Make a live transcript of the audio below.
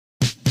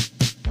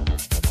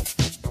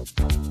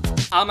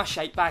I'm a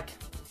shite bag,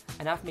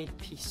 and I've made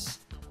peace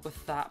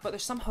with that. But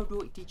there's some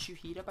heroic deeds you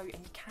hear about,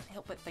 and you can't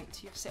help but think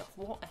to yourself,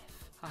 what if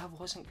I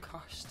wasn't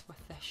cursed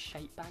with this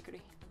shite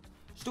baggery?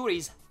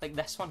 Stories like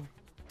this one.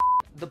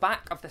 The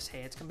back of this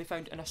head can be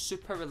found in a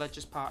super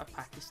religious part of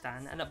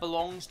Pakistan, and it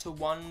belongs to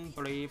one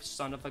brave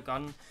son of a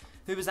gun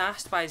who was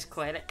asked by his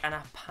cleric in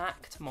a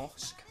packed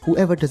mosque.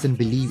 Whoever doesn't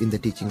believe in the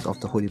teachings of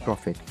the Holy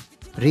Prophet,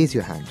 raise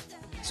your hand.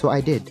 So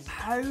I did.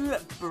 How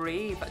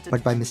brave.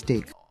 But by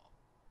mistake.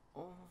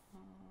 Oh,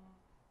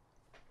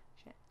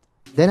 shit.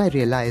 Then I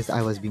realized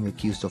I was being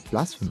accused of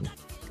blasphemy.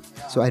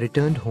 So I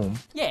returned home.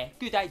 Yeah,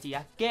 good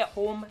idea. Get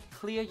home,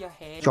 clear your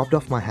head. Chopped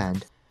off my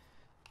hand.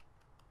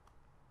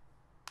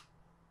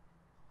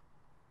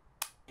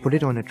 Put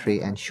it on a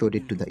tray and showed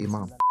it to the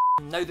Imam.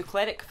 Now, the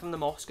cleric from the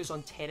mosque is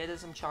on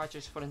terrorism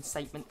charges for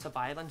incitement to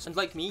violence, and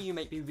like me, you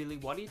might be really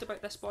worried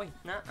about this boy.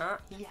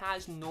 He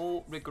has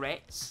no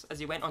regrets, as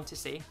he went on to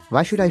say.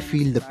 Why should I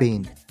feel the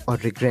pain or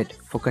regret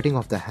for cutting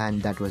off the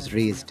hand that was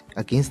raised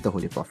against the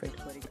Holy Prophet?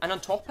 And on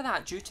top of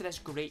that, due to this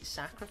great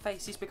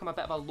sacrifice, he's become a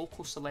bit of a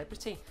local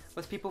celebrity,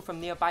 with people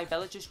from nearby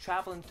villages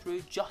travelling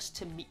through just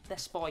to meet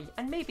this boy,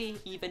 and maybe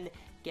even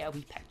get a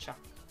wee picture.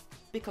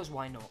 Because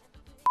why not?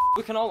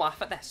 We can all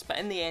laugh at this, but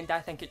in the end I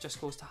think it just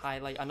goes to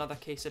highlight another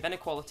case of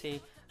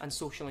inequality and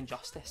social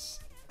injustice.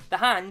 The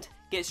hand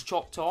gets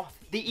chopped off.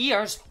 The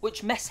ears,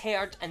 which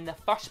misheard in the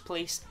first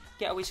place,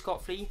 get away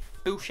scot-free.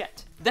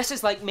 Bullshit. This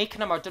is like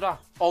making a murderer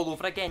all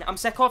over again. I'm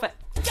sick of it.